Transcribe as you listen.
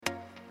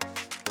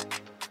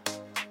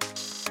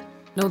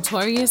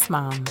Notorious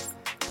moms.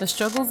 The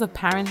struggles of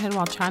parenthood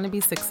while trying to be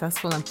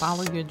successful and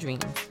follow your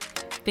dreams.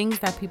 Things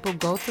that people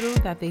go through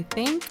that they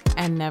think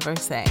and never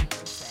say.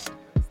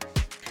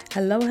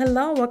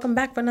 Hello. Welcome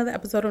back for another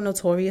episode of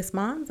Notorious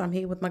Moms. I'm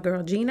here with my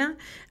girl Gina,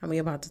 and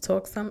we're about to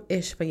talk some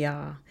ish for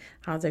y'all.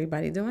 How's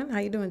everybody doing? How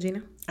you doing,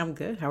 Gina? I'm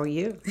good. How are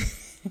you?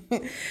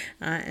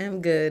 I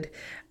am good.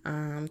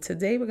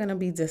 Today we're going to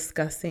be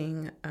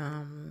discussing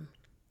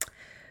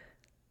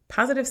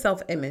positive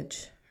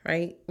self-image,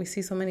 right? We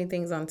see so many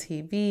things on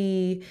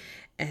TV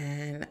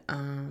and,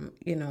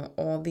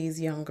 all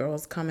these young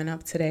girls coming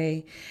up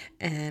today.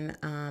 And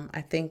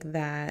I think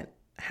that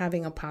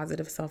having a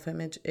positive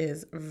self-image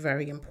is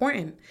very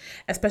important,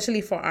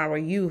 especially for our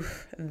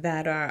youth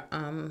that are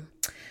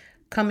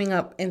coming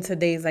up in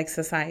today's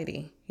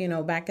society.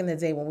 Back in the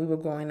day when we were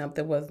growing up,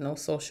 there was no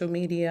social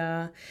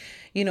media.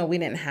 We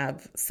didn't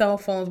have cell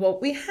phones. Well,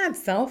 we had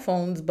cell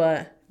phones,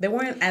 but they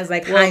weren't as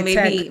high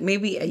tech.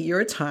 Maybe at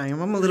your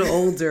time. I'm a little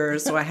older,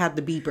 so I had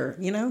the beeper,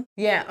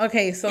 Yeah,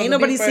 okay. So ain't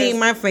nobody seeing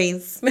my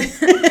face.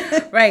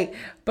 Right.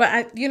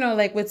 But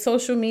with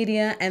social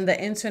media and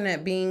the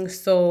internet being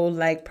so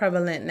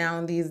prevalent now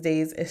in these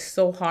days, it's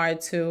so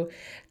hard to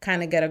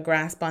kind of get a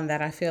grasp on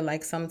that. I feel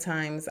like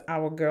sometimes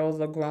our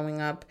girls are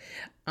growing up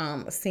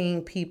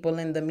seeing people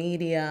in the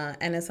media,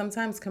 and it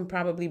sometimes can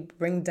probably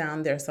bring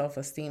down their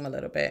self-esteem a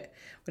little bit.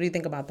 What do you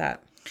think about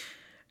that?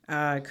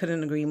 I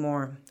couldn't agree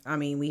more. I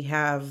mean, we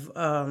have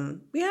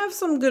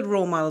some good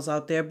role models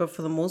out there, but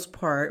for the most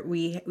part,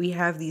 we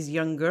have these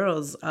young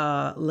girls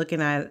looking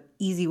at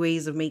easy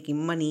ways of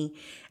making money,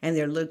 and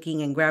they're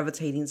looking and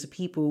gravitating to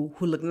people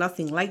who look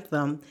nothing like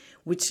them,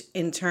 which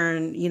in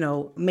turn,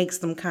 makes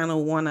them kind of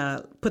want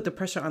to put the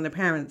pressure on their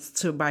parents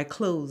to buy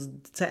clothes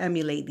to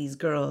emulate these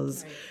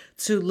girls. Right.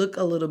 To look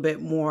a little bit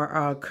more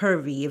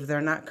curvy if they're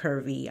not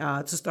curvy,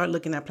 to start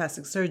looking at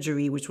plastic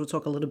surgery, which we'll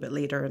talk a little bit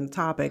later in the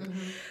topic.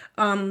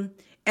 Mm-hmm.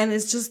 And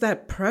it's just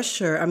that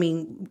pressure. I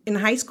mean, in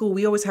high school,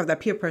 we always have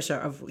that peer pressure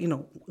of,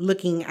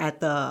 looking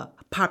at the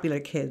popular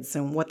kids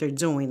and what they're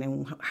doing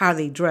and how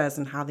they dress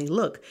and how they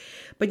look.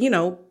 But,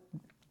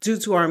 due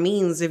to our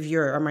means, if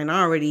you're a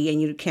minority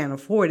and you can't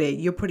afford it,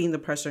 you're putting the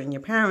pressure on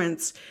your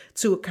parents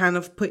to kind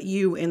of put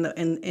you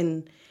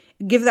in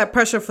give that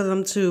pressure for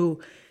them to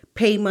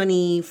pay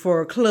money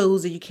for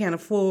clothes that you can't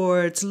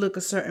afford, to look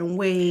a certain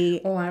way.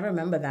 Oh, I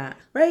remember that.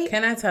 Right?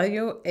 Can I tell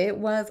you, it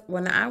was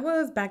when I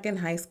was back in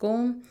high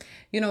school,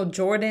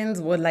 Jordans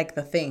were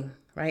the thing,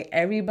 right?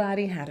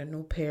 Everybody had a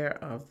new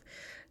pair of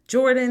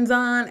Jordans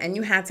on, and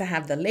you had to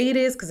have the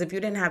latest, because if you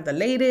didn't have the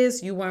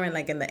latest, you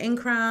weren't in the in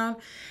crowd.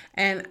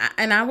 And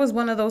I was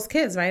one of those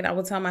kids, right? I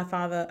would tell my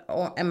father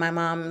and my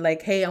mom,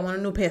 hey, I want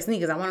a new pair of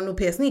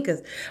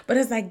sneakers. But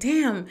it's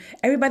damn,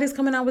 everybody's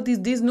coming out with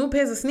these new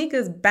pairs of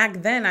sneakers.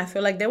 Back then, I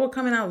feel like they were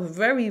coming out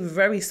very,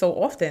 very so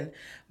often,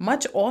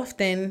 much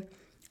often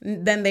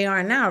than they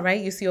are now,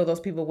 right? You see all those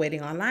people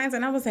waiting on lines,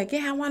 and I was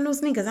yeah, I want new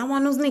sneakers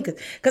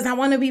because I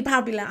want to be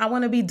popular, I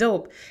want to be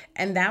dope.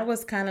 And that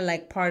was kind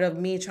of part of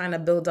me trying to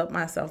build up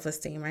my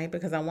self-esteem, right?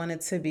 Because I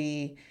wanted to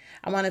be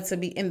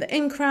in the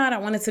in crowd. I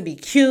wanted to be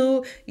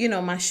cute.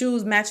 My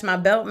shoes match my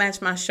belt,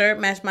 match my shirt,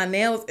 match my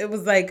nails. It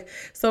was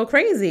so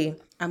crazy.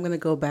 I'm going to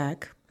go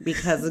back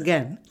because,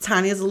 again,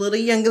 Tanya's a little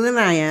younger than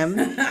I am.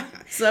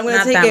 So I'm going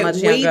to take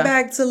it way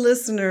back to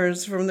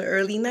listeners from the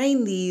early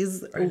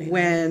 90s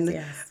when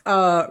the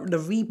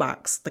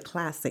Reeboks, the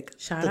classic.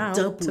 Shout out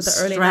to the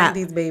early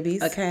 90s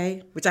babies.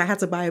 Okay, which I had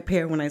to buy a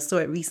pair when I saw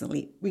it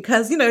recently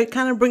because, it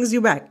kind of brings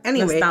you back.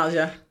 Anyway.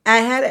 Nostalgia. I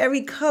had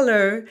every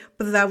color,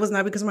 but that was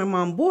not because my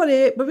mom bought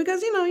it, but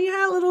because, you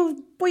had little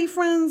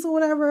boyfriends or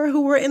whatever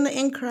who were in the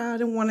in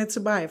crowd and wanted to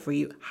buy it for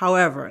you.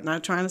 However,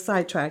 not trying to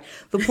sidetrack.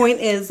 The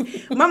point is,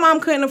 my mom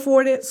couldn't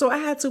afford it, so I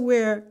had to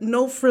wear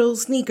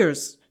no-frills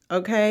sneakers.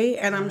 Okay,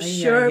 and I'm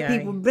sure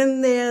people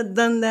been there,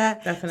 done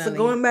that. Definitely. So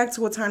going back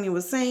to what Tanya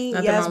was saying,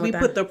 yes, we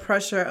put the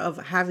pressure of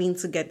having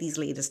to get these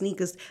latest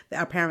sneakers that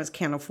our parents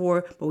can't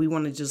afford, but we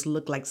want to just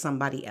look like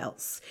somebody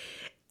else.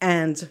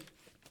 And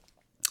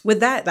with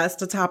that's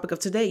the topic of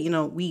today.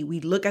 We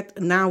look at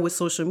now with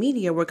social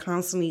media, we're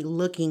constantly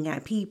looking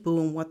at people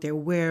and what they're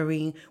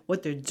wearing,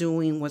 what they're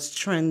doing, what's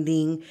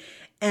trending.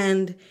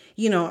 And,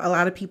 a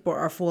lot of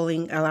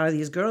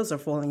these girls are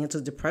falling into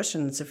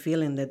depression, into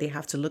feeling that they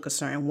have to look a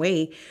certain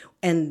way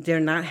and they're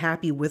not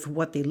happy with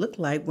what they look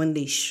like when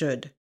they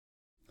should.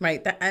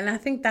 Right. And I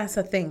think that's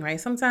a thing,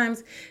 right?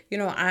 Sometimes,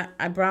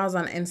 I browse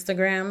on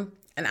Instagram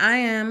and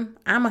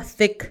I'm a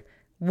thick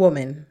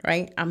woman,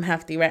 right? I'm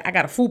hefty, right? I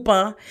got a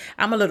fupa.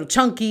 I'm a little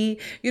chunky.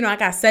 I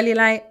got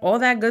cellulite, all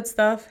that good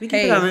stuff. We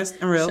keep it honest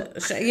and real.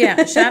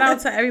 Shout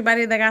out to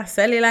everybody that got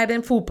cellulite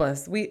and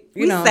fupas. We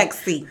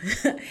sexy.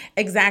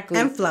 Exactly.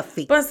 And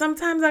fluffy. But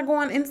sometimes I go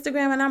on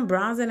Instagram and I'm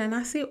browsing and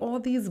I see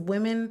all these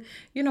women,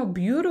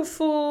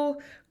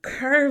 beautiful,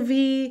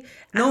 curvy.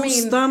 No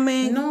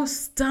stomach. No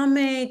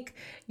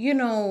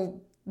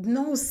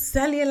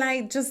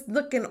cellulite, just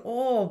looking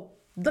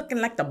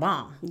like the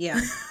bomb.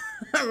 Yeah.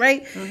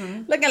 Right?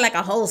 Mm-hmm. Looking like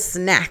a whole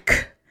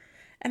snack.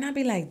 And I'd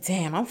be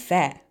damn, I'm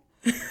fat.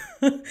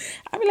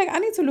 I'd be like, I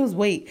need to lose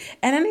weight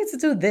and I need to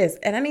do this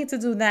and I need to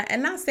do that.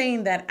 And not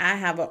saying that I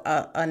have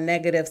a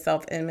negative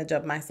self-image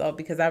of myself,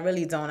 because I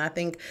really don't. I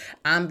think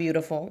I'm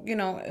beautiful.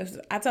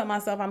 I tell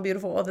myself I'm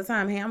beautiful all the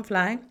time. Hey, I'm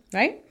fly,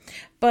 right?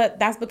 But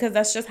that's because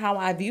that's just how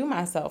I view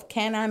myself.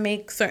 Can I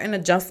make certain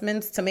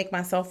adjustments to make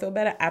myself feel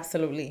better?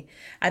 Absolutely.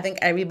 I think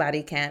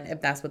everybody can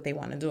if that's what they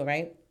want to do,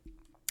 right?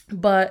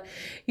 But,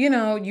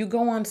 you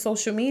go on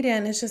social media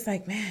and it's just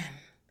like, man,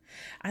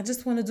 I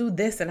just want to do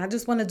this and I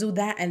just want to do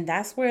that. And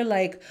that's where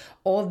like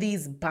all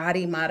these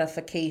body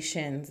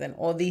modifications and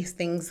all these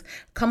things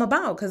come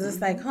about. Because it's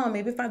like,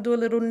 maybe if I do a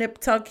little nip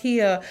tuck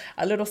here,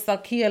 a little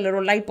suck here, a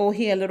little lipo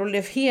here, a little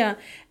lift here,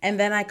 and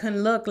then I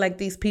can look like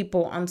these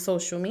people on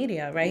social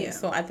media, right? Yeah.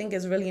 So I think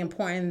it's really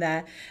important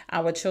that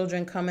our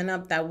children coming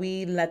up, that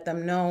we let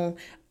them know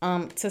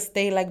to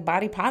stay like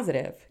body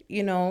positive,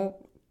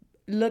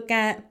 look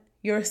at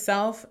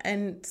yourself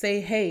and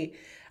say, hey,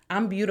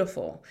 I'm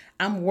beautiful.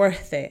 I'm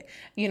worth it.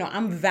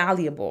 I'm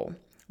valuable,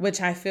 which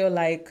I feel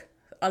like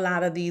a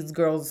lot of these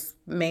girls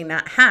may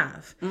not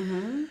have.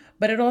 Mm-hmm.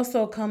 But it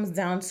also comes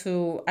down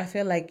to, I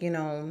feel like,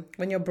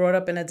 when you're brought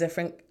up in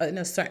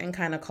a certain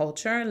kind of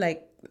culture,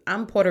 like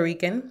I'm Puerto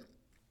Rican.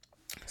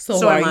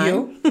 So are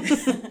you?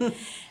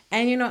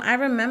 And, I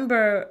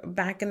remember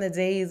back in the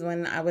days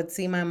when I would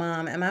see my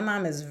mom, and my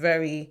mom is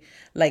very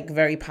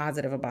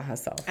positive about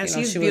herself. And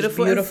she's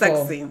beautiful and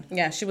sexy.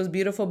 Yeah, she was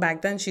beautiful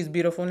back then. She's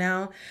beautiful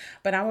now.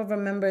 But I would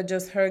remember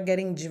just her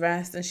getting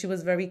dressed, and she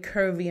was very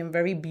curvy and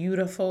very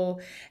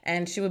beautiful.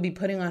 And she would be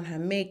putting on her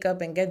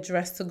makeup and get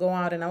dressed to go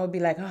out. And I would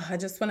be like, I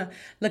just want to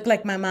look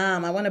like my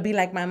mom. I want to be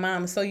like my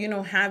mom. So,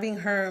 having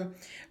her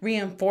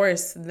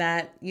reinforce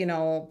that,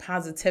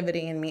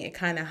 positivity in me, it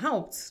kind of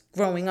helped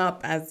growing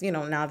up as,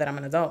 now that I'm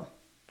an adult.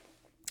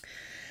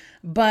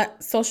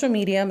 But social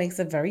media makes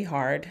it very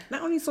hard.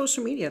 Not only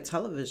social media,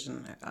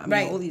 television. I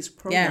mean, all these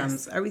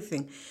programs,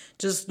 everything.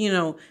 Just,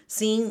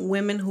 seeing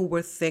women who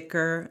were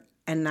thicker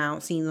and now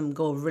seeing them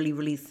go really,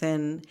 really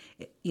thin,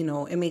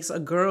 it makes a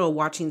girl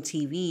watching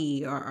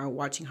TV or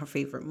watching her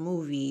favorite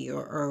movie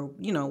or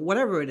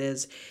whatever it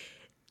is,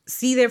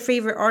 see their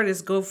favorite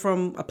artist go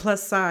from a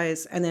plus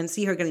size and then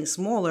see her getting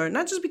smaller,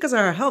 not just because of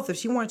her health. If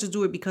she wanted to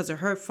do it because of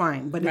her,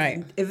 fine. But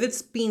if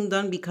it's being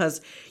done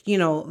because,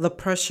 the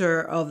pressure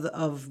of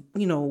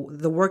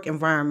the work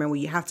environment where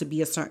you have to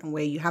be a certain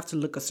way, you have to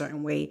look a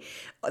certain way,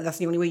 that's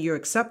the only way you're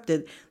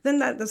accepted, then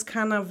that's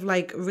kind of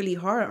like really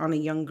hard on a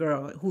young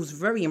girl who's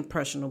very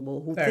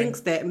impressionable, who thinks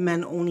that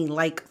men only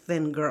like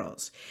thin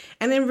girls.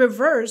 And in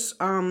reverse,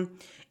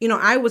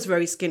 I was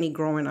very skinny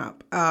growing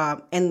up.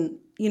 And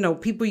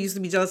people used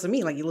to be jealous of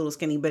me, like, you little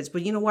skinny bitch.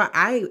 But you know what?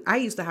 I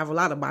used to have a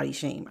lot of body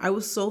shame. I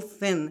was so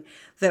thin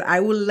that I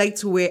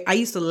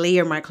used to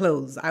layer my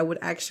clothes. I would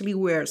actually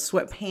wear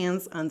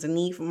sweatpants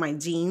underneath my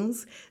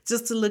jeans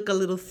just to look a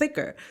little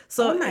thicker.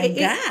 So oh my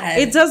God.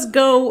 It does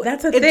go.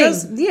 That's a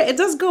thing. It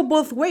does go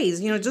both ways.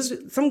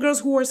 Just some girls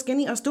who are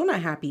skinny are still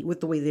not happy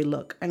with the way they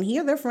look. And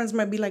here their friends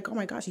might be like, oh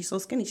my gosh, she's so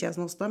skinny. She has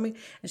no stomach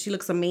and she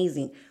looks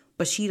amazing.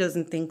 But she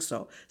doesn't think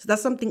so. So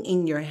that's something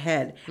in your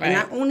head. Right. And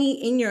not only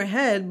in your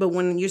head, but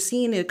when you're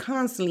seeing it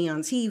constantly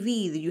on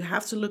TV, that you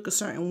have to look a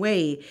certain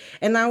way.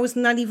 And now it's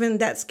not even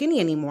that skinny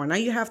anymore. Now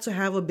you have to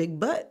have a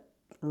big butt.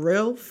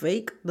 Real,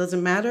 fake,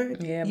 doesn't matter.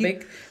 Yeah,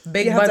 big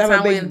butt. Have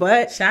a big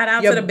butt. Shout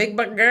out to the big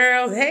butt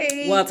girls.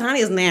 Hey. Well,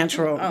 Tania's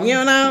natural.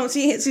 Oh.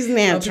 She's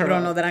natural. People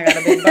don't know that I got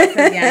a big butt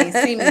because y'all ain't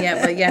seen me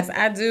yet. But yes,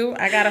 I do.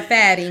 I got a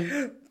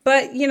fatty.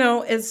 But,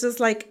 it's just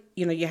like,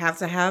 you have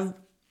to have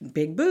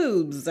big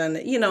boobs and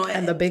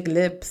and the big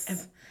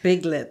lips.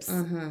 Big lips.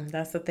 Mm-hmm.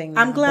 That's the thing.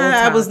 I'm glad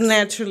I was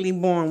naturally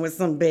born with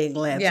some big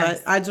lips.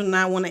 Yes. I do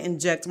not want to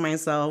inject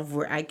myself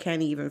where I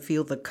can't even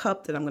feel the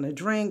cup that I'm going to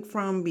drink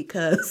from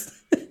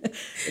because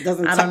it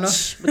doesn't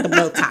touch with the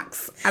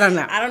Botox. I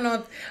don't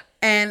know.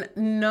 And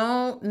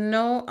no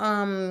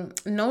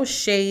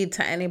shade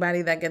to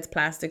anybody that gets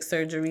plastic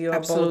surgery or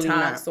Absolutely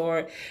Botox not.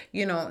 or,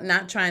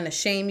 not trying to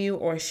shame you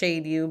or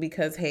shade you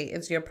because, hey,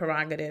 it's your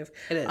prerogative.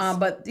 It is.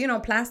 But,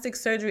 plastic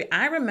surgery,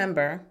 I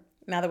remember,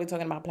 now that we're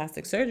talking about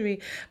plastic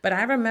surgery, but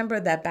I remember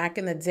that back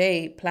in the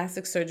day,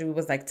 plastic surgery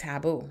was like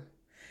taboo.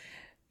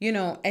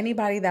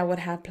 Anybody that would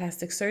have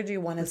plastic surgery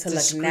wanted to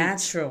look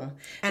natural.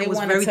 And it was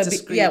very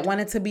discreet.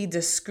 Wanted to be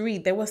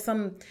discreet. There was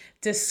some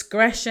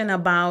discretion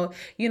about,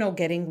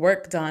 getting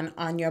work done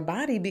on your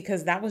body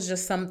because that was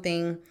just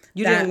something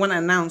you didn't want to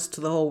announce to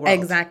the whole world.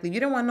 Exactly.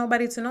 You didn't want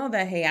nobody to know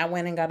that, hey, I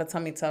went and got a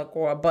tummy tuck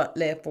or a butt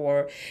lift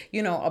or,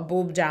 a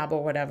boob job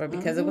or whatever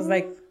because it was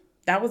like,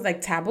 that was like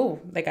taboo,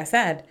 like I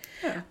said.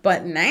 Yeah.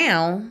 But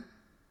now...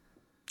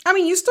 I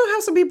mean, you still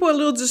have some people a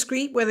little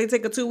discreet where they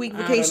take a 2-week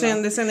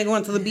vacation. They say they're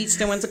going to the beach.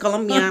 They went to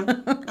Colombia.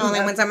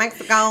 They went to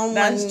Mexico.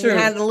 That's true.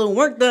 Had a little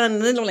work done.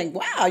 And then they're like,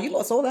 wow, you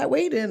lost all that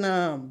weight in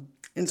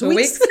 2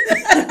 weeks.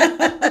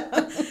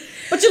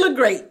 But you look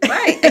great.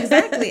 Right,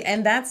 exactly.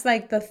 And that's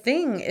like the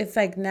thing. It's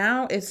like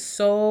now it's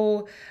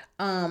so,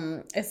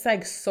 it's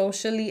like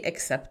socially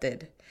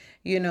accepted.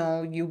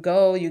 You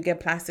go, you get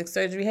plastic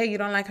surgery. Hey, you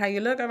don't like how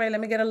you look? All right,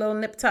 let me get a little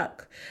nip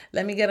tuck.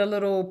 Let me get a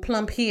little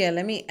plump here.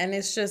 And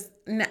it's just,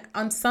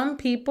 on some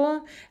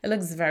people, it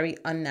looks very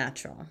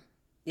unnatural.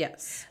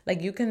 Yes.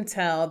 Like you can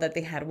tell that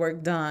they had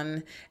work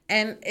done,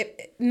 and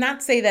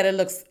not say that it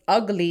looks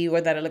ugly or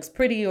that it looks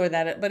pretty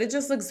but it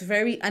just looks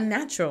very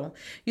unnatural.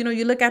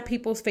 You look at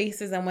people's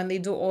faces, and when they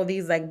do all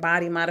these like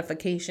body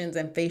modifications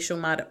and facial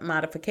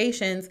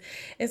modifications,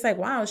 it's like,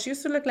 wow, she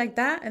used to look like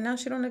that, and now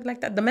she don't look like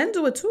that. The men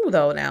do it too,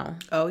 though. Now,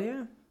 oh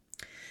yeah.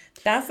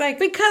 That's like,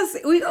 because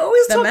we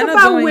always talk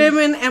about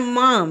women and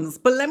moms,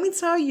 but let me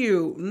tell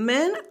you,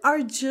 men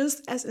are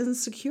just as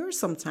insecure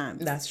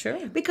sometimes. That's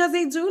true. Because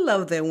they do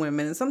love their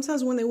women, and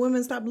sometimes when their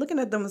women stop looking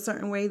at them a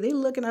certain way, they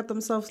looking at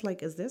themselves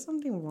like, is there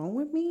something wrong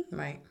with me?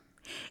 Right.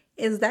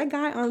 Is that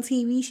guy on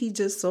TV she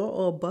just saw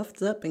all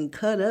buffed up and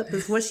cut up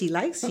is what she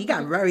likes? She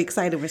got very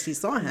excited when she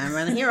saw him,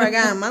 and here I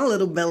got my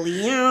little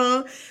belly,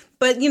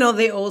 But,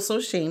 they also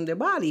shame their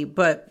body.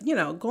 But,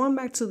 going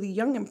back to the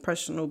young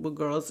impressionable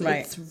girls,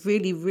 right. It's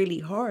really, really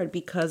hard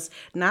because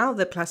now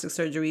that plastic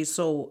surgery is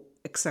so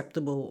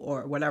acceptable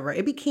or whatever,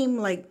 it became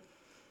like,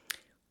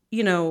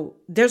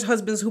 there's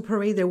husbands who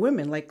parade their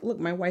women. Like, look,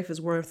 my wife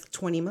is worth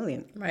 $20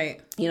 million. Right.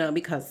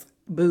 Because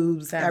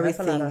boobs,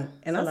 everything.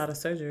 That's a lot of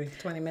surgery,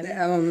 20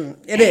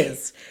 minutes. It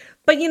is.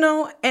 But,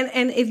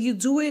 and if you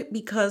do it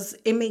because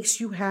it makes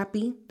you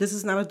happy, this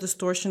is not a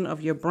distortion of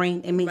your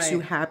brain. It makes you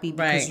happy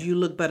because you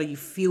look better, you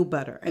feel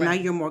better. And now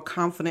you're more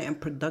confident and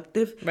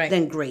productive,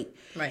 then great.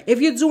 Right.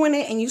 If you're doing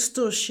it and you're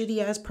still a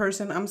shitty-ass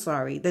person, I'm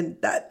sorry, then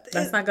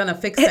that's not going to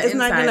fix the inside, it's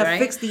not going to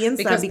fix the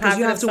inside because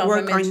you have to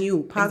work on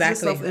you. Positive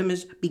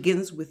self-image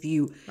begins with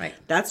you. Right.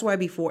 That's why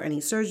before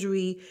any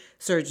surgery,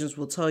 surgeons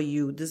will tell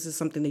you this is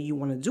something that you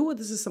want to do or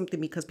this is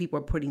something because people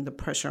are putting the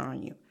pressure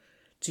on you.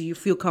 Do you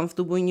feel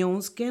comfortable in your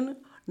own skin?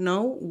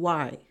 No.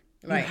 Why?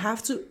 Right. You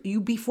have to,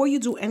 before you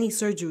do any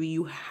surgery,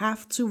 you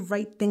have to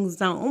write things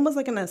down, almost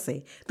like an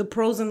essay, the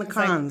pros and the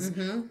cons.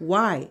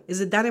 Why?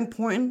 Is it that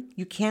important?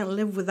 You can't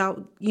live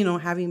without,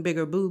 having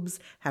bigger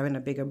boobs, having a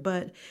bigger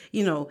butt.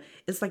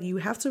 It's like you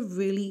have to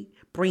really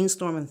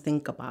brainstorm and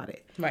think about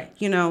it. Right.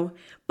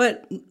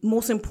 But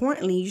most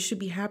importantly, you should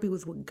be happy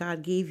with what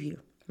God gave you.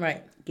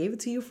 Right. Gave it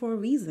to you for a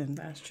reason.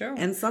 That's true.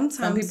 And sometimes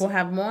some people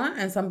have more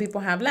and some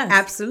people have less.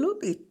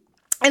 Absolutely.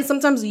 And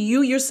sometimes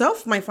you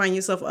yourself might find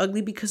yourself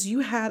ugly because you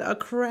had a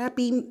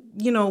crappy,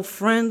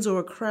 friends or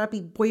a crappy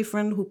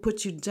boyfriend who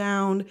put you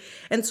down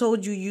and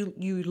told you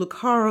look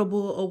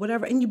horrible or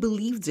whatever, and you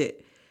believed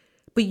it.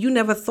 But you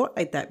never thought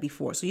like that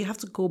before. So you have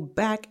to go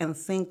back and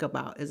think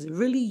about, is it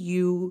really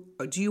you?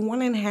 Or do you want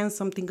to enhance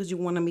something because you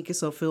want to make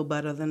yourself feel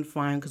better? Then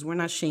fine, because we're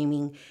not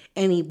shaming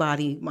any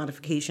body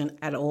modification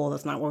at all.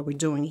 That's not what we're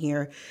doing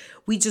here.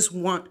 We just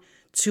want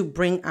to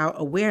bring out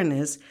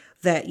awareness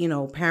that,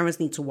 parents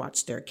need to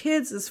watch their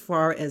kids as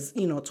far as,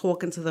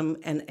 talking to them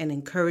and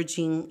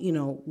encouraging,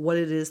 what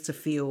it is to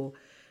feel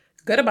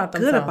good about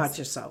themselves. Good about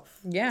yourself.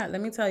 Yeah,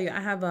 let me tell you, I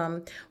have,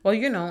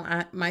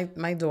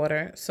 my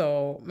daughter.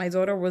 So my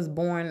daughter was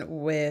born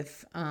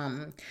with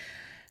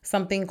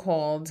something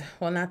called,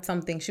 not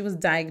something, she was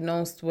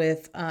diagnosed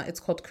with, it's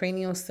called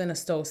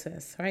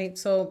craniosynostosis, right?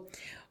 So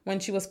when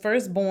she was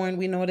first born,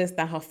 we noticed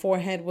that her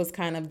forehead was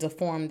kind of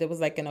deformed. It was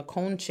like in a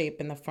cone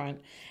shape in the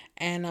front.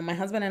 And my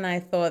husband and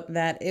I thought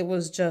that it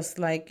was just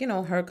like,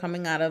 her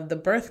coming out of the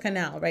birth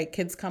canal, right?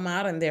 Kids come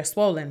out and they're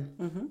swollen.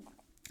 Mm-hmm.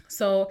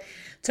 So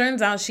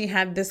turns out she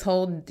had this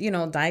whole,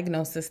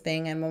 diagnosis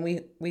thing. And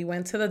when we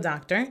went to the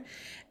doctor,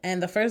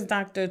 and the first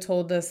doctor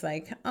told us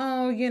like,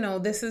 oh,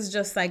 this is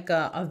just like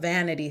a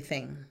vanity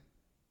thing.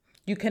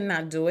 You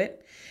cannot do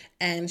it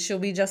and she'll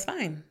be just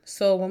fine.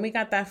 So when we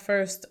got that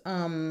first, how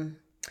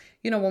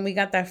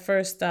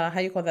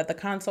you call that, the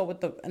consult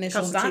with the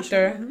initial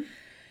doctor, mm-hmm.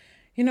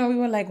 We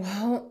were like,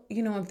 well,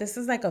 if this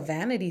is like a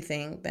vanity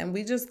thing, then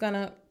we just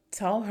gonna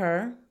tell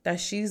her that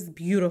she's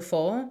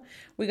beautiful.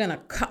 We're going to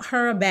cut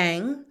her a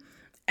bang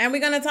and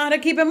we're going to tell her to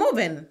keep it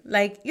moving.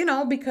 Like,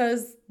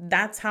 because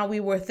that's how we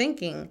were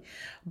thinking.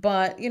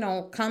 But,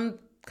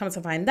 come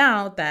to find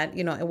out that,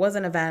 it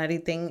wasn't a vanity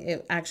thing.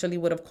 It actually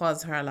would have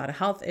caused her a lot of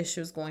health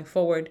issues going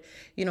forward,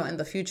 in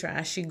the future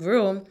as she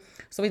grew.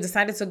 So we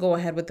decided to go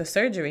ahead with the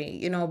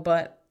surgery,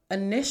 but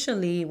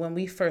initially when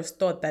we first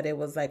thought that it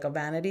was like a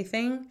vanity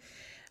thing,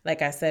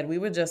 like I said, we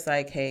were just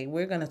like, hey,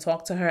 we're going to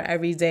talk to her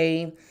every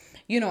day.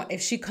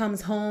 If she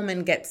comes home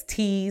and gets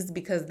teased,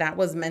 because that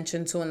was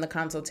mentioned too in the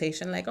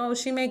consultation, like, oh,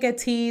 she may get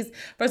teased.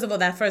 First of all,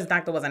 that first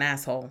doctor was an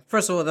asshole.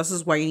 First of all, this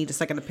is why you need a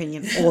second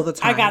opinion all the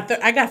time.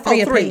 I got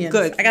three opinions.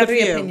 Good. I got Good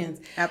three opinions.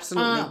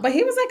 Absolutely. But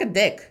he was like a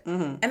dick.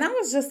 Mm-hmm. And I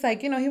was just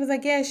like, he was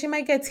like, yeah, she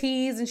might get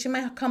teased and she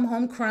might come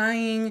home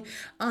crying.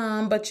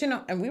 But,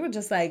 and we were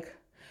just like,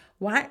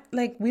 why?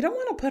 Like, we don't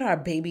want to put our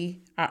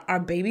baby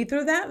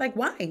through that. Like,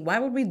 why? Why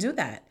would we do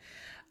that?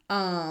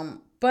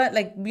 But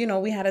like,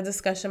 we had a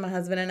discussion, my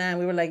husband and I, and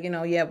we were like,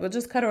 yeah, we'll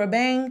just cut her a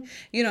bang.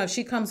 If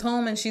she comes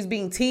home and she's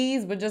being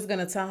teased, we're just going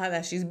to tell her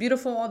that she's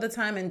beautiful all the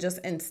time and just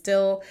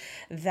instill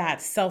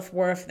that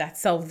self-worth, that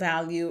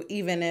self-value,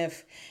 even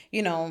if,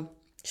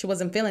 she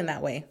wasn't feeling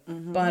that way.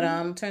 But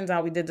turns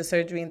out we did the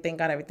surgery and thank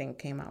God everything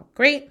came out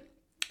great.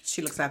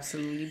 She looks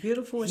absolutely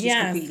beautiful. And she's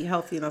Yes. completely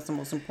healthy, and that's the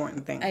most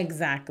important thing.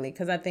 Exactly,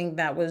 because I think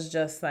that was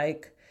just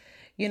like,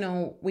 we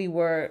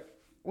were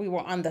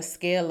on the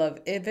scale of,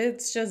 if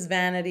it's just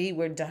vanity,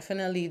 we're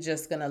definitely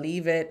just gonna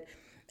leave it.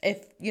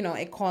 If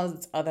it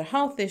caused other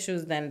health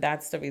issues, then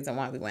that's the reason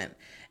why we went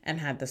and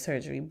had the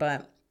surgery.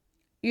 But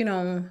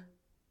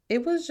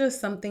it was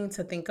just something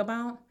to think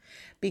about,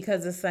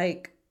 because it's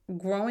like,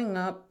 growing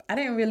up, I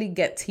didn't really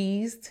get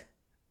teased.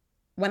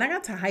 When I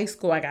got to high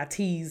school, I got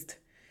teased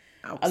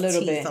a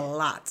little bit, a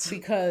lot,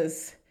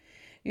 because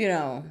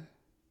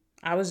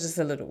I was just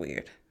a little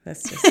weird.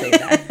 Let's just say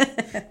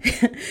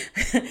that.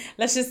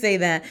 Let's just say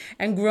that.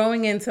 And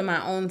growing into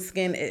my own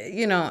skin,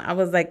 I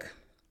was like,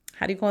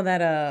 how do you call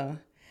that?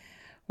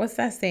 What's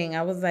that saying?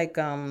 I was like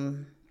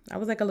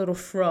a little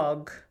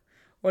frog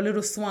or a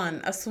little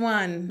swan, a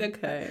swan.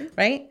 Okay.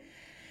 Right?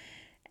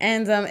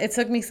 And it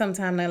took me some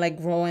time to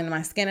like grow in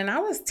my skin, and I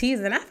was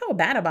teased, and I felt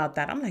bad about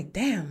that. I'm like,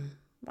 damn,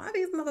 why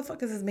these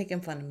motherfuckers is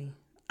making fun of me?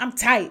 I'm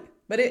tight.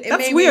 But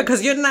that's weird,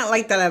 because you're not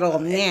like that at all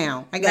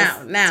now. I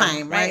guess now,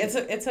 time, right?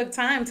 It took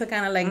time to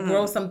kind of like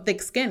grow some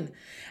thick skin.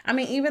 I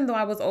mean, even though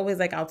I was always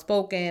like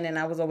outspoken and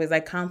I was always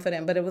like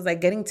confident, but it was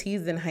like getting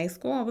teased in high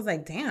school. I was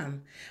like,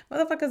 damn,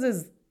 motherfuckers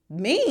is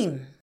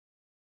mean.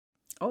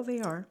 Oh,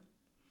 they are.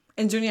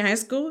 In junior high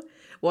school,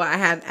 well, I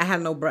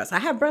had no breasts. I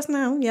have breasts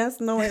now.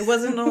 Yes, no, it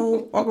wasn't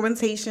no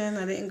augmentation.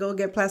 I didn't go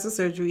get plastic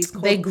surgeries.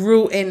 They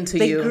grew into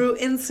you. They grew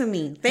into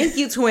me. Thank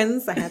you,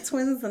 twins. I had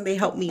twins, and they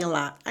helped me a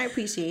lot. I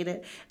appreciate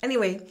it.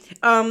 Anyway,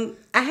 I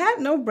had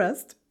no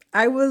breast.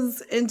 I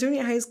was in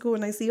junior high school,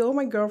 and I see all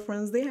my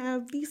girlfriends. They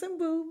have decent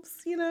boobs.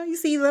 You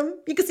see them.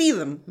 You can see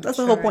them. That's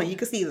the whole point. You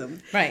can see them.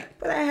 Right.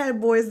 But I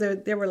had boys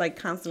that they were like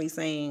constantly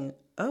saying,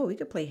 oh, we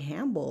could play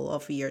handball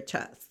off of your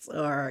chest,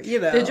 or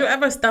Did you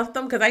ever stuff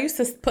them? Because I used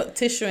to put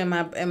tissue in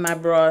my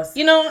bras.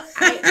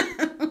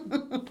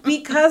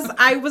 Because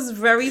I was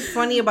very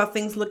funny about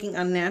things looking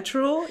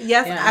unnatural.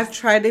 Yes, I've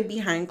tried it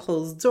behind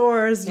closed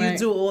doors. You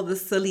do all the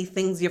silly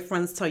things your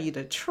friends tell you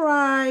to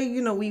try.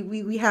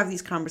 We have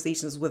these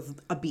conversations with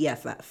a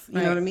BFF.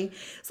 You know what I mean?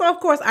 So of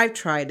course I've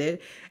tried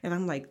it, and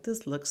I'm like,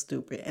 this looks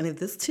stupid. And if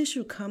this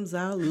tissue comes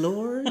out,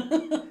 Lord,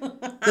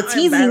 the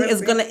teasing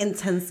is gonna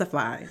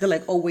intensify. They're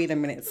like, oh, wait a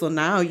minute. So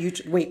now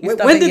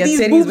when did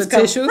these boobs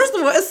come? Tissues? First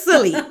of all, it's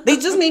silly. They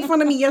just made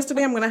fun of me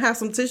yesterday. I'm gonna have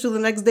some tissue the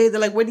next day. They're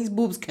like, where these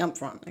boobs come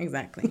from?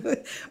 Exactly.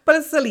 But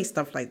it's silly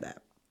stuff like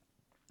that.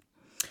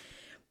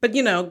 But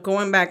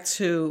going back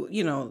to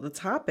the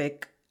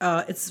topic,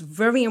 it's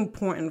very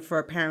important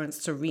for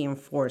parents to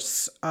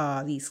reinforce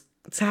to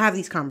have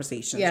these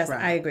conversations. Yes,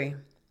 right?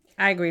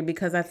 I agree,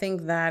 because I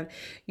think that,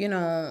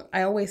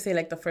 I always say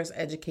like the first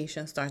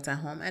education starts at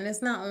home. And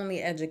it's not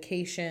only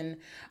education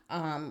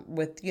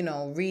with,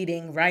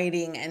 reading,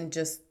 writing, and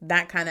just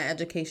that kind of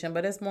education,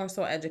 but it's more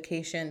so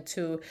education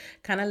to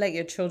kind of let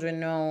your children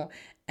know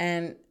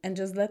and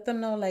just let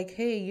them know like,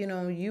 hey,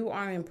 you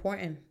are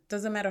important.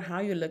 Doesn't matter how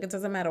you look. It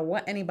doesn't matter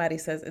what anybody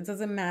says. It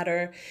doesn't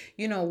matter,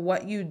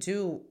 what you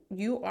do.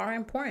 You are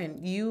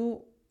important.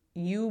 You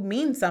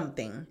mean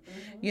something,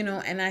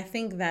 and I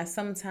think that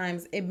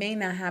sometimes it may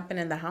not happen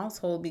in the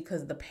household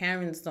because the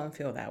parents don't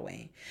feel that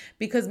way,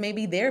 because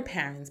maybe their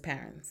parents,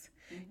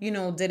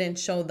 didn't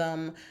show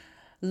them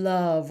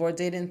love, or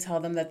didn't tell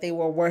them that they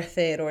were worth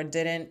it, or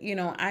didn't,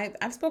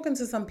 I've spoken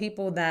to some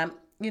people that,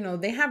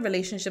 they have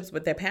relationships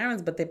with their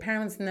parents, but their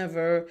parents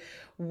never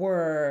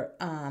were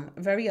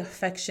very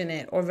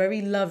affectionate or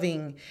very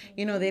loving.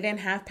 They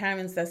didn't have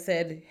parents that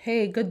said,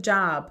 hey, good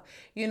job,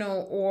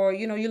 or,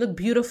 you look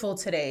beautiful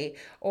today,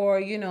 or,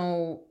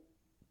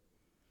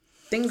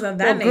 things of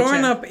that nature.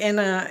 Growing up in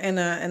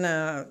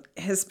a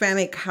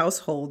Hispanic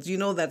household,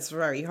 that's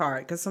very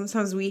hard, because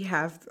sometimes we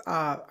have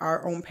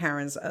our own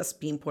parents, us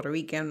being Puerto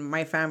Rican.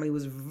 My family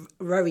was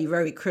very,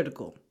 very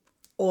critical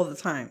all the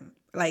time.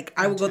 Like,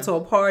 I would go to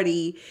a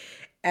party,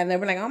 and they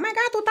were like, oh my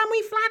God, tú estás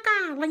muy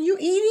flaca. Like, you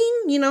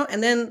eating,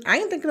 And then I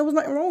didn't think there was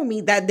nothing wrong with me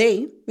that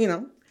day,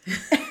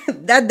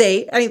 That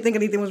day, I didn't think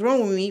anything was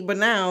wrong with me. But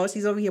now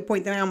she's over here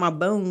pointing out my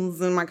bones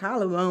and my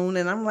collarbone.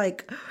 And I'm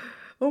like,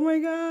 oh my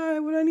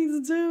God, what do I need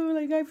to do?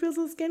 Like, I feel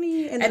so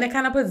skinny. And it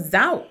kind of puts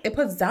doubt. It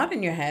puts doubt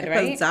in your head,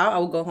 right? It puts doubt. I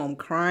would go home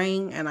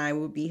crying, and I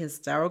would be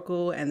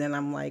hysterical. And then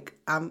I'm like,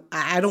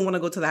 I don't want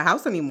to go to that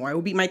house anymore. It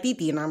would be my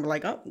titi. And I'm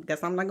like, oh,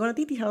 guess I'm not going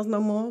to titi house no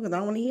more, because I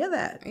don't want to hear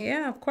that.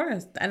 Yeah, of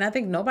course. And I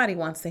think nobody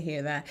wants to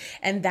hear that.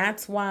 And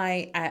that's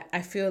why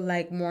I feel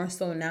like more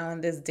so now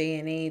in this day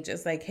and age,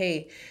 it's like,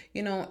 hey,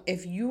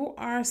 if you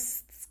are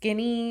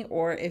skinny,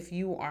 or if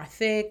you are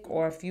thick,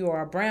 or if you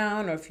are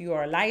brown, or if you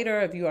are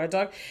lighter, if you are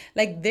dark,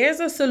 like, there's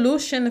a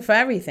solution for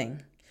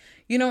everything.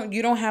 You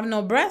don't have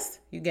no breasts,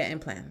 you get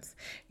implants.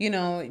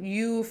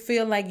 You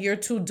feel like you're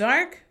too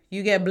dark,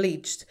 you get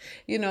bleached.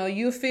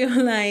 You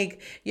feel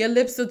like your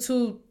lips are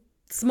too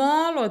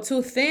small or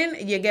too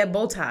thin, you get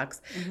Botox.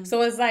 Mm-hmm.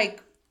 So it's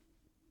like,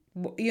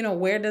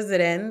 where does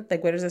it end?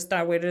 Like, where does it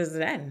start? Where does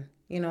it end?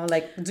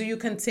 Like, do you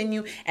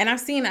continue? And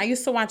I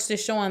used to watch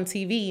this show on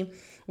TV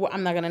well,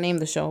 I'm not going to name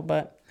the show,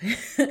 but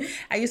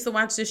I used to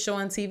watch this show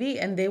on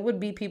TV, and they would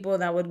be people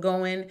that would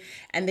go in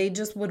and they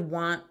just would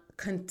want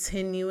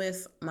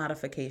continuous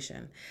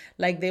modification.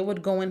 Like they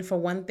would go in for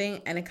one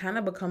thing and it kind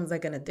of becomes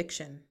like an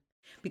addiction.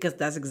 Because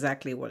that's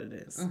exactly what it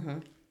is.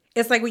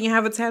 It's like when you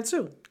have a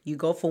tattoo. You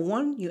go for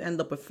one, you end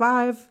up with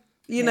five,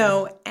 you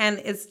know, and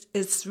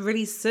it's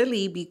really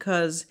silly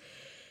because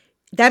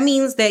that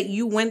means that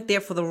you went there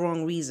for the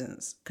wrong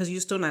reasons because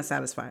you're still not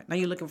satisfied. Now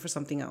you're looking for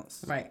something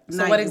else. Right.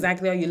 So what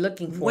exactly are you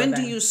looking for? When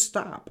then? do you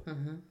stop?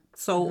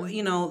 So,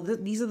 you know,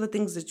 these are the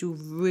things that you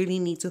really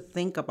need to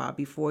think about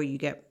before you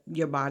get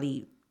your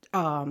body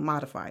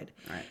modified.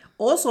 Right.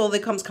 Also, there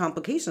comes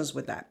complications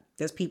with that.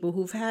 There's people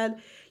who've had,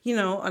 you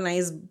know, a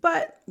nice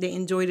butt. They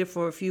enjoyed it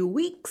for a few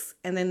weeks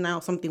and then now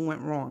something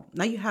went wrong.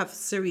 Now you have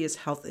serious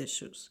health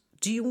issues.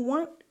 Do you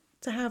want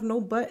to have no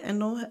butt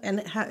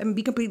and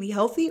be completely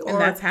healthy, or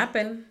and that's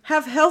happened.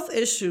 Have health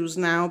issues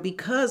now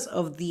because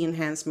of the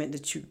enhancement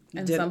that you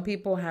and did? Some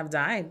people have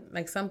died.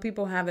 Like some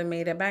people haven't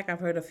made it back. I've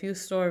heard a few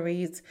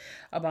stories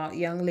about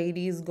young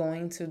ladies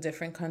going to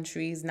different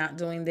countries, not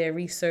doing their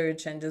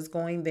research and just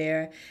going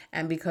there,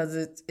 and because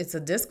it's a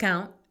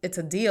discount, it's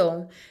a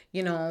deal,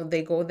 you know,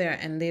 they go there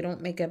and they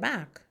don't make it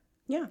back.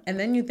 Yeah. And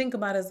then you think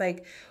about it, it's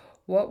like,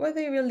 what were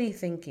they really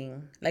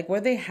thinking? Like,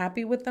 were they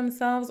happy with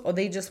themselves, or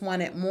they just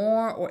wanted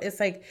more? Or it's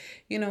like,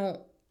 you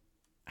know,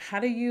 how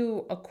do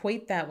you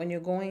equate that when you're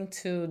going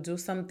to do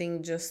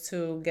something just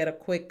to get a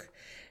quick,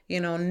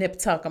 you know, nip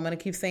tuck? I'm going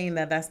to keep saying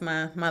that. That's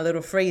my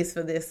little phrase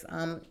for this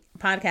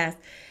podcast.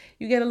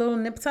 You get a little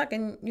nip tuck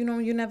and, you know,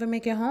 you never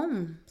make it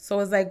home. So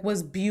it's like,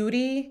 was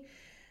beauty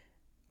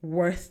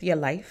worth your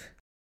life?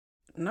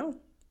 No.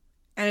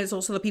 And it's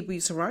also the people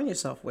you surround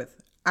yourself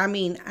with. I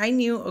mean, I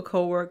knew a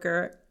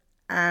coworker.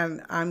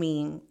 And I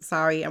mean,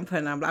 sorry, I'm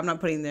not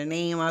putting their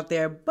name out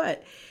there,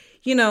 but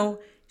you know,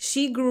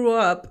 she grew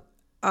up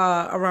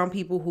around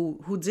people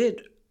who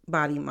did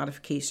body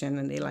modification,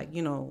 and they like,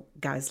 you know,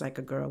 guys like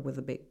a girl with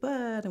a big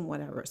butt and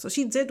whatever. So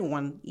she did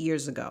one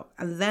years ago,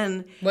 and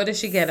then what did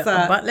she get? A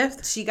butt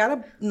lift? She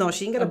didn't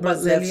get a butt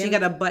lift. She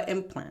got a butt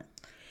implant.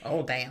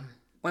 Oh damn!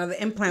 One of the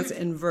implants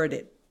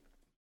inverted.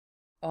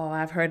 Oh,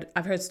 I've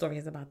heard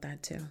stories about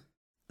that too.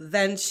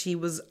 Then she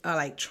was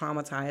like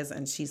traumatized,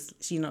 and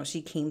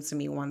she came to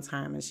me one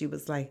time and she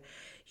was like,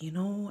 you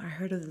know, I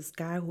heard of this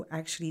guy who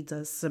actually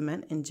does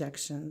cement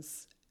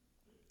injections.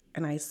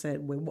 And I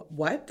said, wait,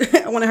 what?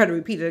 I wanted her to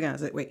repeat it again. I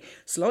said, wait,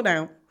 slow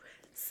down.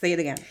 Say it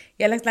again.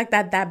 Yeah, it's like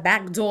that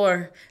back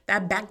door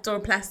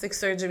plastic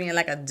surgery in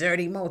like a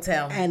dirty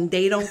motel. And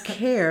they don't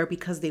care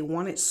because they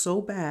want it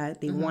so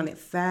bad. They want it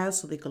fast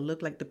so they could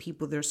look like the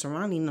people they're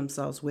surrounding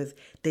themselves with,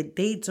 that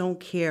they don't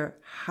care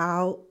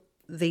how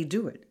they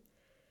do it,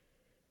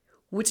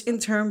 which in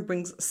turn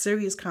brings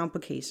serious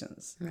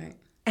complications. Right.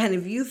 And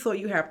if you thought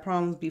you had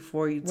problems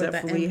before, you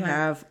definitely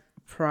have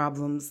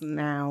problems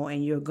now,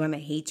 and you're going to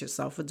hate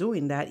yourself for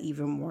doing that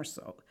even more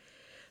so.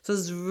 So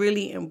it's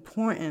really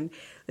important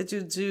that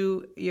you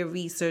do your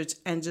research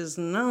and just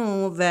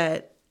know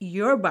that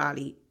your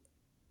body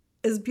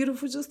is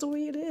beautiful just the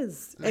way it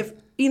is. Right.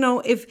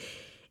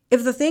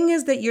 If the thing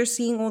is that you're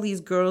seeing all these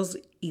girls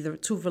either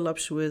too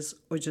voluptuous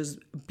or just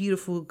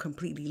beautiful,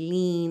 completely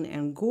lean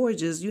and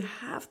gorgeous, you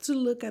have to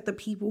look at the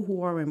people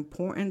who are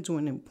important,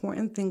 doing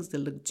important things that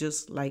look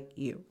just like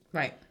you.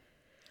 Right.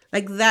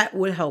 Like that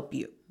would help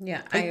you.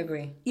 Yeah, I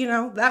agree. You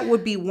know, that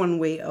would be one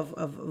way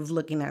of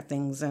looking at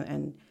things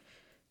and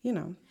you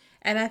know.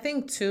 And I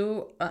think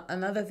too,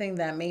 another thing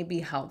that may be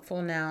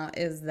helpful now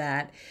is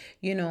that,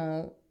 you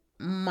know,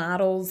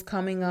 models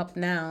coming up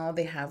now,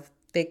 they have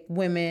thick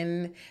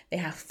women, they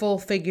have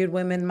full-figured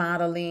women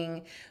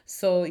modeling.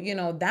 So, you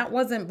know, that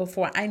wasn't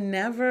before. I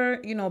never,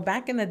 you know,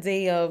 back in the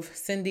day of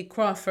Cindy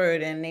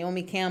Crawford and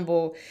Naomi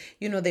Campbell,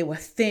 you know, they were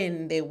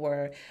thin, they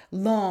were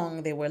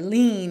long, they were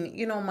lean.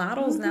 You know,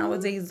 models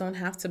nowadays don't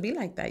have to be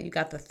like that. You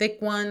got the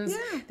thick ones.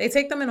 Yeah. They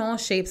take them in all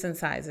shapes and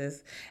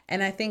sizes.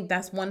 And I think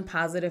that's one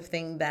positive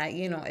thing that,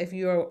 you know, if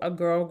you're a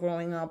girl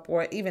growing up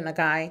or even a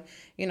guy,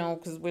 you know,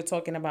 because we're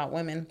talking about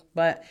women,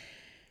 but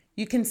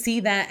you can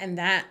see that, and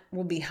that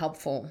will be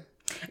helpful.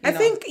 I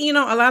think, you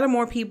know, a lot of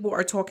more people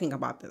are talking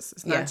about this.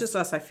 It's not just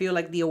us. I feel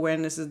like the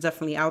awareness is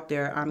definitely out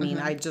there. I mean,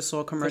 I just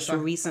saw a commercial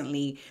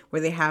recently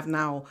where they have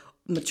now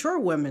mature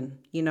women,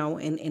 you know,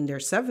 in their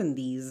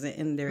 70s,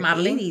 in their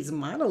 80s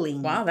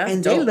modeling. Wow, that's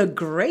and dope. They look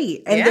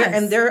great.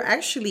 And they're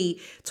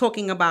actually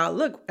talking about,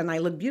 look, and I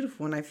look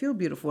beautiful and I feel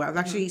beautiful. I've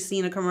actually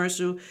seen a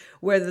commercial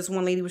where this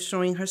one lady was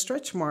showing her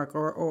stretch mark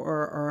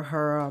or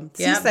her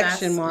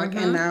C-section mark.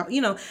 And now, you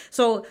know,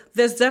 so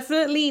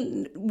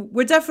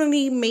we're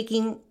definitely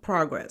making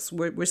progress.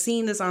 We're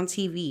seeing this on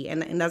TV,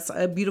 and that's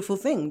a beautiful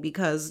thing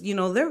because, you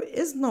know, there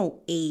is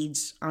no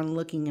age on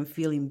looking and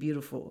feeling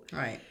beautiful.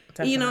 Right.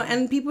 Definitely. You know,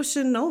 and people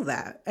should know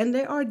that. And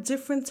there are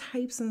different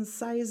types and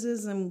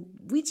sizes, and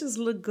we just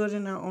look good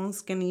in our own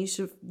skin, and you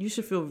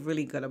should feel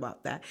really good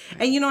about that.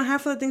 Right. And you know,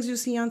 half of the things you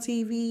see on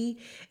TV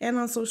and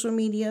on social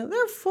media,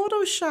 they're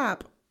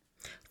Photoshop.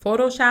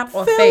 Photoshop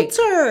or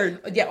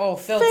Filtered. fake? Yeah, oh,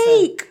 filter.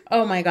 Fake.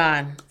 Oh my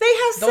God. They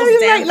have Those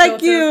damn cellulite like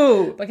filters.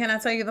 you. But can I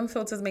tell you, them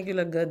filters make you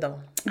look good though.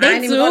 They I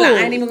ain't even do. gonna lie.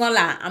 I ain't even gonna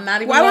lie. I'm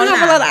not even Well, I gonna don't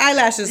have a lie. lot of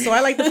eyelashes, so I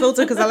like the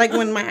filter because I like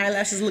when my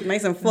eyelashes look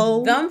nice and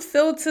full. Them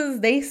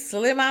filters, they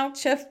slim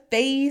out your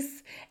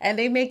face and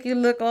they make you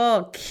look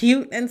all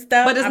cute and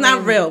stuff. But it's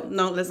not real.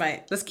 No,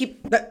 let's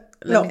keep that.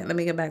 Let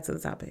me get back to the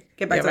topic.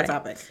 Get back to the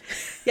topic.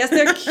 Yes,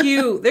 they're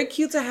cute. They're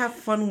cute to have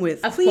fun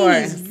with.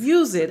 Please course.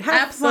 use it.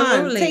 Have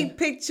Absolutely. fun. Take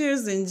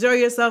pictures. Enjoy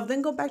yourself.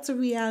 Then go back to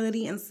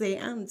reality and say,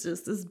 I'm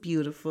just as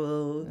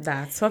beautiful.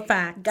 That's a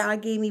fact.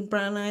 God gave me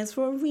brown eyes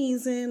for a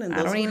reason. And I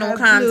don't those need who no have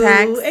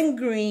contacts. blue and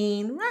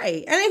green.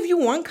 Right. And if you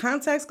want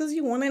contacts because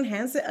you want to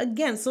enhance it,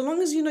 again, so long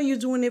as you know you're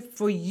doing it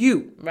for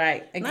you.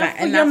 Right. Exactly. Not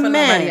for And your not for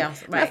man. nobody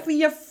else. Right. Not for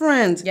your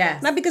friends.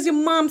 Yes. Not because your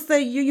mom said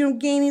you're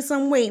gaining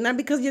some weight. Not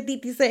because your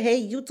titi said, hey,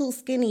 you too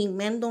skinny.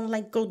 Men don't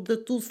like go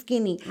too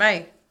skinny.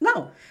 Right.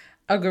 No.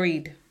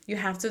 Agreed. You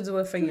have to do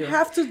it for you. You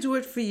have to do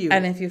it for you.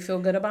 And if you feel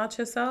good about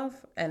yourself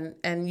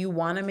and you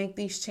want to make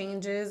these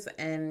changes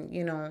and,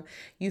 you know,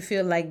 you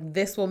feel like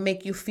this will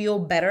make you feel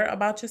better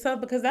about yourself,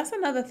 because that's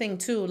another thing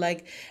too.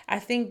 Like, I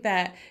think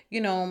that,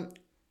 you know,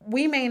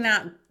 we may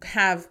not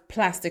have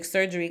plastic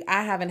surgery.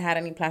 I haven't had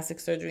any plastic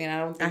surgery, and I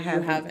don't think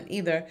you haven't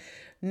either.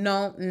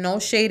 No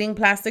shading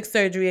plastic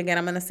surgery. Again,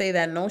 I'm going to say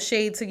that no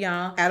shade to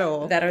y'all at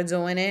all that are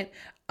doing it.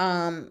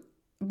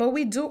 But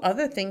we do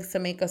other things to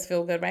make us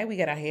feel good, right? We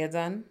get our hair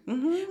done.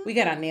 Mm-hmm. We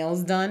get our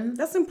nails done.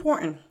 That's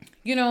important.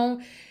 You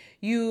know,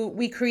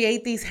 we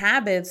create these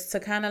habits to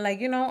kind of like,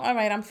 you know, all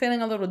right, I'm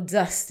feeling a little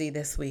dusty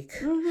this week.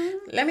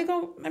 Mm-hmm. Let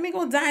me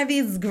go dye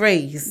these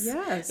grays.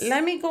 Yes.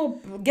 Let me go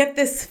get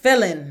this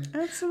filling.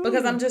 Absolutely.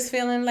 Because I'm just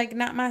feeling like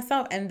not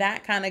myself. And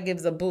that kind of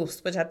gives a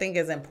boost, which I think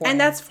is important. And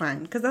that's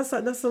fine, because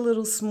that's a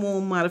little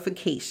small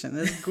modification.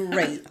 It's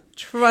great.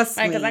 Trust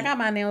me. Because I got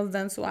my nails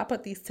done, so I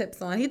put these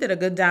tips on. He did a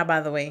good job,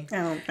 by the way.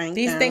 Oh, thank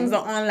These you. things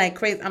are on like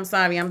crazy. I'm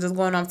sorry, I'm just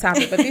going off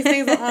topic, but these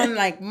things are on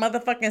like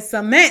motherfucking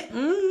cement.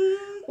 Mm-hmm.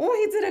 Oh,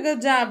 he did a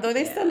good job, though.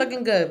 They still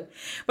looking good.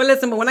 But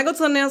listen, but when I go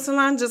to a nail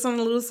salon, just on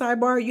a little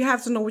sidebar, you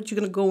have to know what you're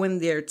going to go in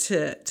there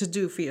to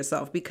do for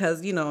yourself.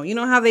 Because, you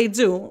know how they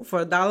do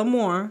for $1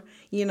 more,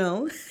 you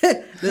know.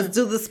 Let's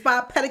do the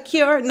spa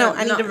pedicure. No,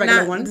 I need a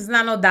regular one. It's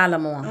not no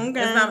 $1 more.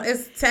 Okay.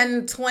 It's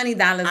 $10,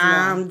 $20 more.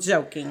 I'm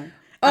joking.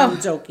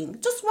 I'm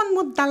joking. Just one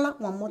more dollar,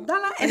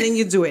 and then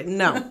you do it.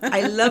 No,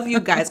 I love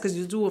you guys because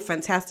you do a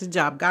fantastic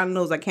job. God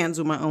knows I can't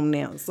do my own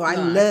nails, so I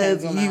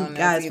love you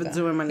guys for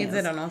doing my nails. He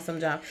did an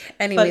awesome job.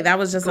 Anyway, that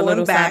was just a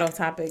little side off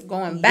topic.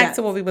 Going back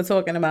to what we were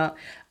talking about.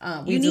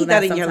 You need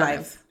that in your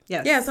life.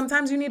 Yes. Yeah,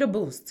 sometimes you need a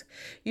boost.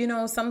 You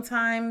know,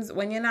 sometimes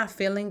when you're not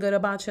feeling good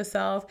about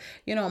yourself,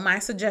 you know, my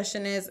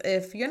suggestion is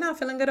if you're not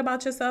feeling good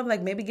about yourself,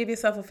 like maybe give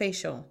yourself a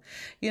facial.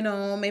 You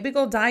know, maybe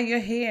go dye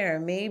your hair.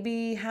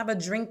 Maybe have a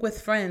drink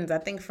with friends. I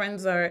think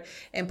friends are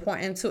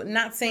important too.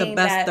 Not saying the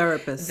best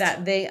therapist.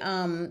 That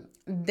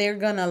they're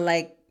gonna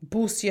like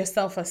boost your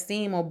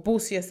self-esteem or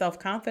boost your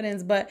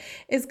self-confidence, but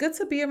it's good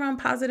to be around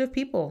positive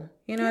people.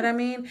 You know what I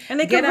mean? And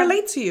they can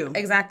relate to you.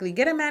 Exactly.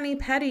 Get a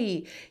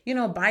mani-pedi. You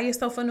know, buy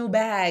yourself a new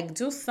bag.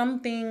 Do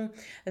something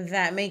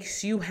that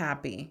makes you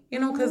happy. You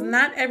know, because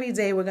not every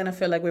day we're going to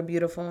feel like we're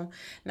beautiful.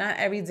 Not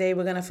every day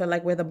we're going to feel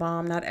like we're the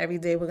bomb. Not every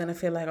day we're going to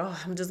feel like, oh,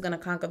 I'm just going to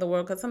conquer the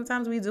world. Because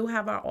sometimes we do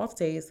have our off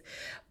days.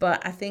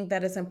 But I think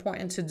that it's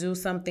important to do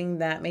something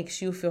that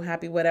makes you feel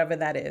happy, whatever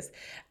that is.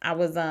 I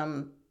was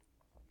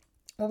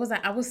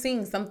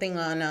seeing something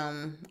on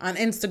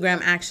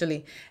Instagram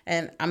actually,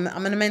 and I'm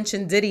gonna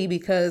mention Diddy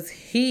because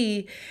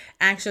he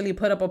actually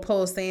put up a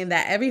post saying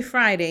that every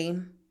Friday,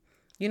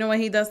 you know what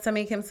he does to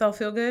make himself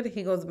feel good?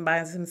 He goes and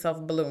buys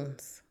himself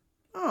balloons.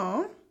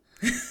 Oh,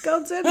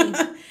 go Diddy.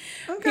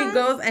 Okay. He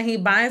goes and he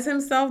buys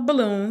himself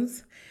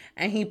balloons,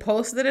 and he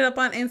posted it up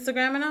on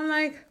Instagram, and I'm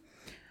like,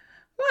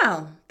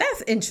 wow,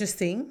 that's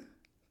interesting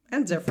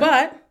and different,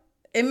 but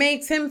it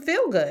makes him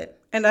feel good.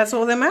 And that's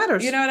all that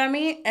matters. You know what I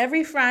mean?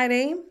 Every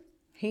Friday,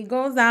 he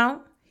goes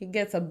out, he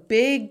gets a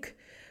big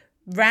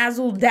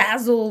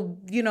razzle-dazzle,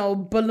 you know,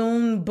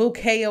 balloon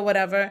bouquet or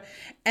whatever,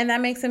 and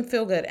that makes him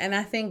feel good. And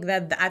I think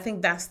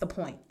that's the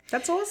point.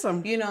 That's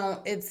awesome. You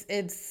know,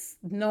 it's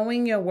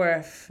knowing your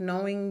worth,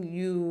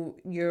 knowing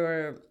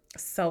your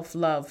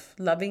self-love,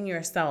 loving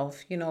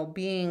yourself, you know,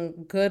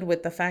 being good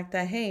with the fact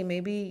that, hey,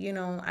 maybe, you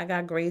know, I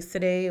got grace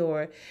today,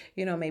 or,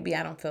 you know, maybe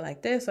I don't feel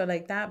like this or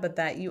like that, but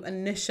that you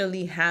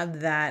initially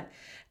have that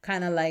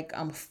kind of like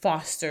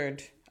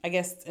fostered, I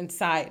guess,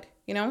 inside,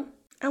 you know?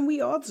 And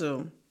we all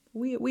do.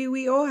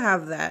 We all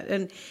have that.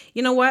 And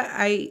you know what?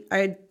 I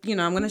I'm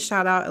going to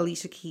shout out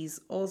Alicia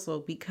Keys also,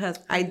 because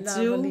I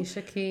do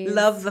Alicia Keys.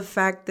 Love the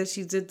fact that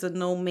she did the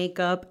no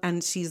makeup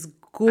and she's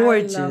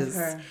gorgeous. I love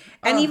her.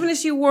 And even if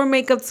she wore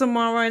makeup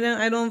tomorrow,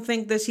 I don't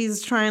think that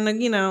she's trying to,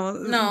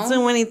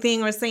 do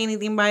anything or say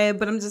anything by it.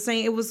 But I'm just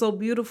saying it was so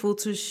beautiful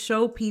to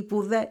show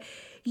people that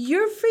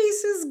your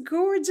face is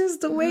gorgeous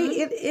the way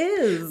it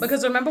is.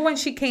 Because remember when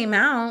she came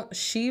out,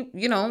 she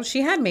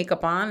had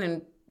makeup on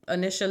and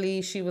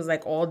initially she was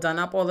like all done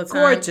up all the time.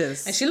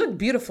 Gorgeous. And she looked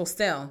beautiful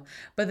still.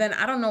 But then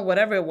I don't know,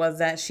 whatever it was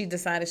that she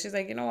decided, she's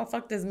like, you know what,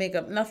 fuck this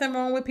makeup. Nothing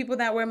wrong with people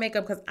that wear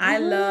makeup because I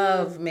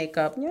love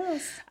makeup.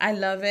 Yes. I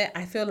love it.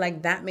 I feel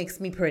like that makes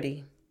me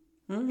pretty.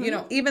 You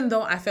know, even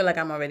though I feel like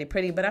I'm already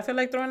pretty, but I feel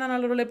like throwing on a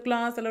little lip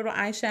gloss, a little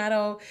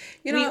eyeshadow,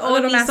 you know, We a all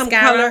little need mascara. some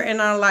color in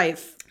our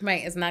life.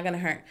 Right, it's not gonna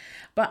hurt.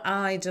 But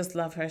I just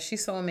love her.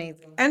 She's so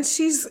amazing. And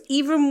she's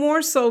even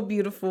more so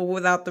beautiful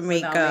without the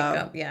makeup. Without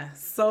makeup,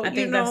 yes. So, I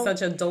think that's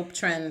such a dope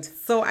trend.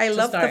 So I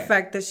love the start.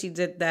 fact that she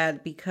did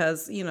that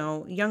because, you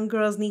know, young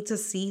girls need to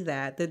see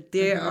that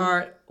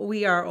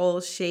we are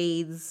all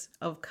shades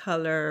of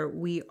color.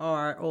 We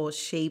are all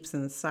shapes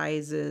and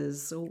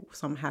sizes. So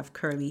some have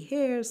curly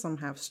hair, some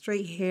have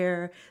straight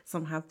hair,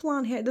 some have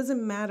blonde hair. It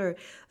doesn't matter.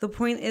 The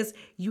point is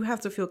you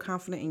have to feel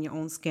confident in your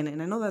own skin.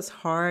 And I know that's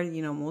hard.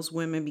 You know, most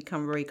women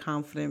become very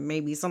confident,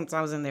 maybe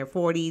sometimes in their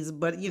 40s.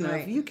 But, you know,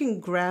 Right. if you can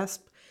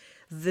grasp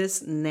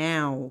this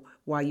now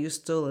while you're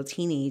still a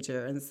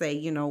teenager and say,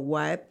 you know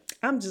what,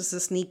 I'm just a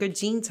sneaker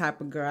jean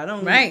type of girl. I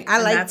don't Right. I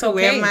And like that's to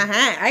wear okay. my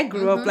hat. I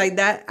grew up like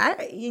that.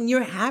 And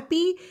you're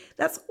happy.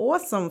 That's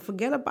awesome.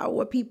 Forget about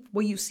what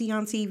you see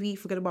on TV.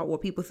 Forget about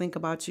what people think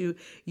about you.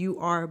 You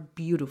are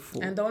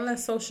beautiful. And don't let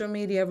social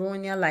media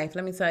ruin your life.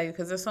 Let me tell you,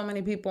 because there's so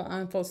many people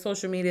on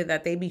social media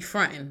that they be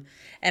fronting.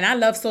 And I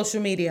love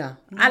social media.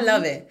 I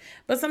love it.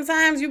 But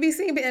sometimes you be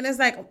seeing it and it's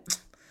like,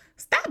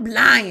 stop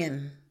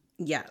lying.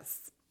 Yes.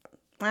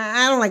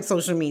 I don't like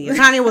social media.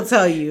 Tanya will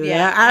tell you.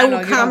 Yeah, I I know,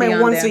 will you don't be comment on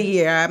once there. a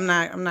year. I'm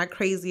not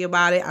crazy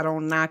about it. I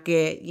don't knock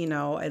it. You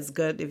know, it's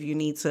good if you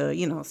need to,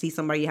 you know, see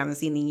somebody you haven't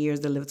seen in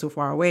years that live too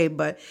far away.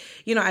 But,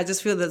 you know, I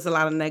just feel there's a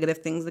lot of negative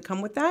things that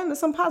come with that, and there's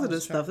some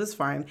positive stuff. It's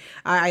fine.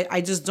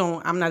 I just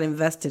don't. I'm not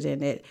invested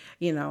in it.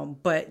 You know,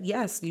 but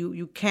yes,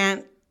 you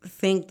can't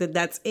think that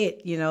that's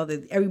it, you know,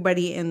 that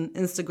everybody in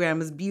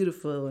Instagram is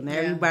beautiful and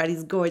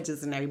everybody's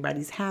gorgeous and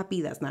everybody's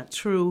happy. That's not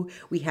true.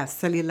 We have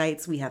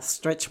cellulites, we have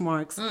stretch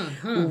marks.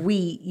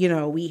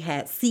 We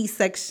had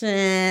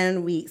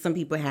C-section, some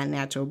people had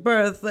natural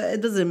birth.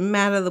 It doesn't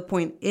matter. The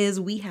point is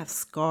we have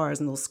scars,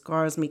 and those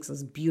scars makes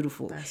us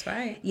beautiful. That's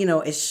right. You know,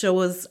 it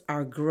shows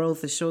our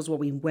growth, it shows what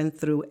we went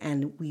through,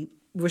 and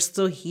we're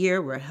still here,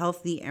 we're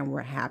healthy, and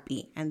we're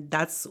happy. And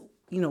that's,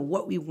 you know,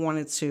 what we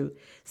wanted to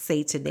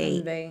say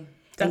today.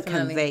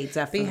 Definitely.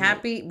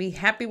 Definitely. Be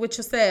happy with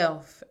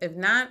yourself. If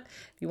not,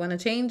 if you want to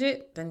change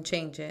it, then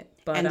change it.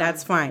 But And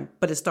that's fine.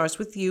 But it starts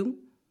with you.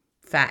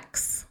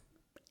 facts.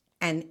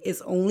 And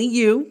it's only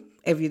you.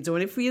 If you're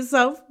doing it for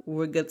yourself,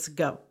 we're good to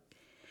go.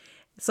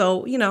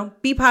 So, you know,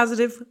 be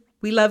positive.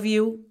 We love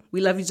you. We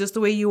love you just the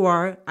way you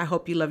are. I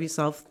hope you love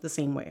yourself the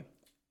same way.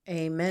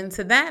 Amen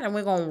to that. And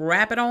we're going to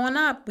wrap it on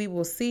up. We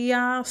will see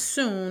y'all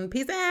soon.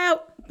 Peace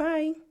out.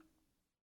 Bye.